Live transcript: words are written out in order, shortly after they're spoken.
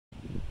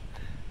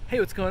Hey,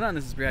 what's going on?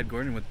 This is Brad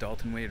Gordon with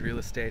Dalton Wade Real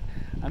Estate.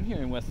 I'm here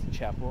in Wesley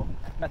Chapel.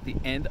 I'm at the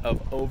end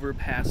of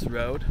Overpass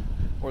Road,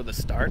 or the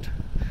start,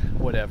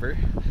 whatever.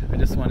 I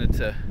just wanted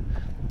to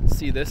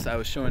see this. I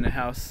was showing a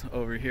house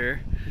over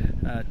here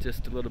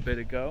just a little bit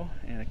ago,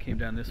 and I came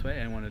down this way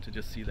and I wanted to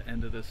just see the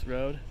end of this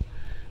road.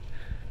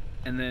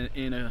 And then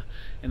in a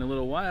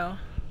little while,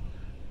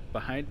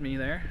 behind me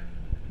there,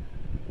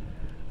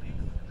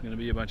 going to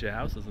be a bunch of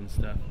houses and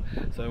stuff,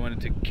 so I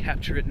wanted to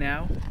capture it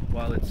now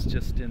while it's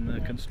just in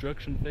the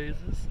construction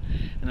phases,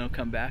 and I'll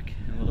come back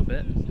in a little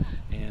bit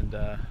and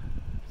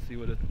see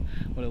what it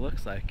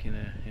looks like in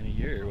a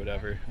year or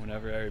whatever,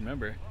 whenever I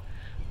remember.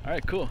 All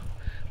right, cool.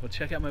 Well,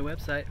 check out my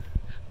website,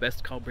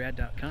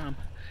 bestcallbrad.com,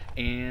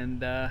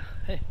 and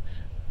hey,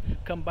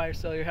 come buy or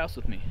sell your house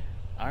with me.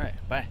 All right,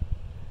 bye.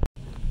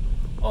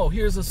 Oh,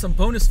 here's some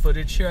bonus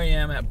footage. Here I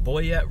am at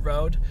Boyette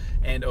Road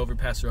and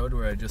Overpass Road,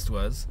 where I just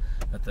was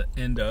at the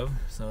end of.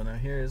 So now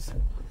here's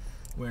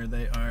where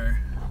they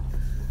are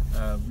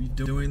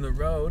redoing the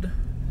road.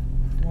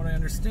 From what I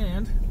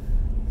understand,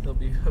 they'll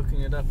be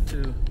hooking it up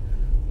to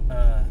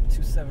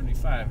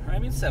 275. I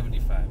mean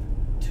 75.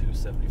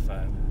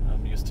 275.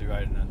 I'm used to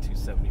riding on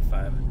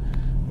 275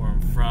 where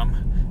I'm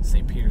from,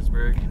 St.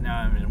 Petersburg. Now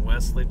I'm in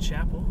Wesley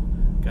Chapel.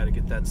 Got to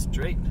get that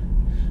straight.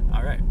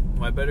 All right.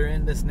 Well, I better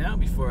end this now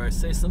before I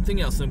say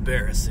something else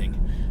embarrassing.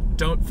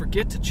 Don't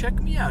forget to check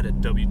me out at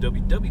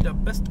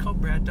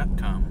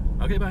www.bestcallbrad.com.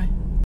 Okay, bye.